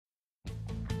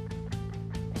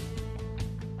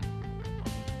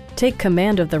Take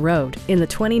command of the road in the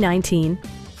 2019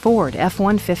 Ford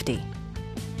F-150.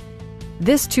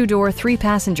 This two-door,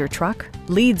 three-passenger truck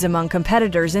leads among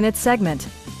competitors in its segment.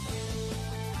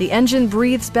 The engine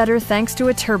breathes better thanks to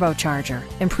a turbocharger,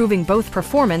 improving both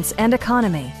performance and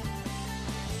economy.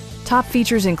 Top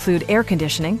features include air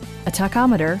conditioning, a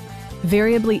tachometer,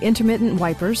 variably intermittent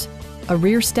wipers, a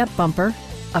rear step bumper,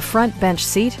 a front bench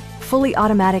seat, fully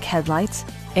automatic headlights,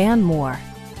 and more.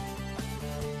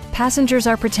 Passengers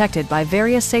are protected by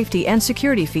various safety and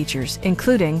security features,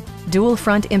 including dual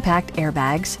front impact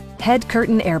airbags, head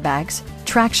curtain airbags,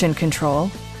 traction control,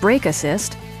 brake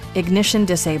assist, ignition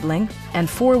disabling, and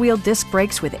four-wheel disc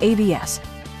brakes with ABS.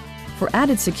 For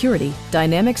added security,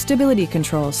 dynamic stability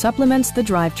control supplements the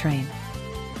drivetrain.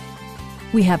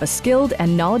 We have a skilled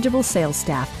and knowledgeable sales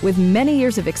staff with many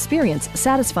years of experience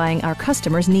satisfying our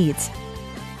customers' needs.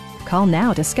 Call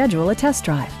now to schedule a test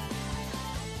drive.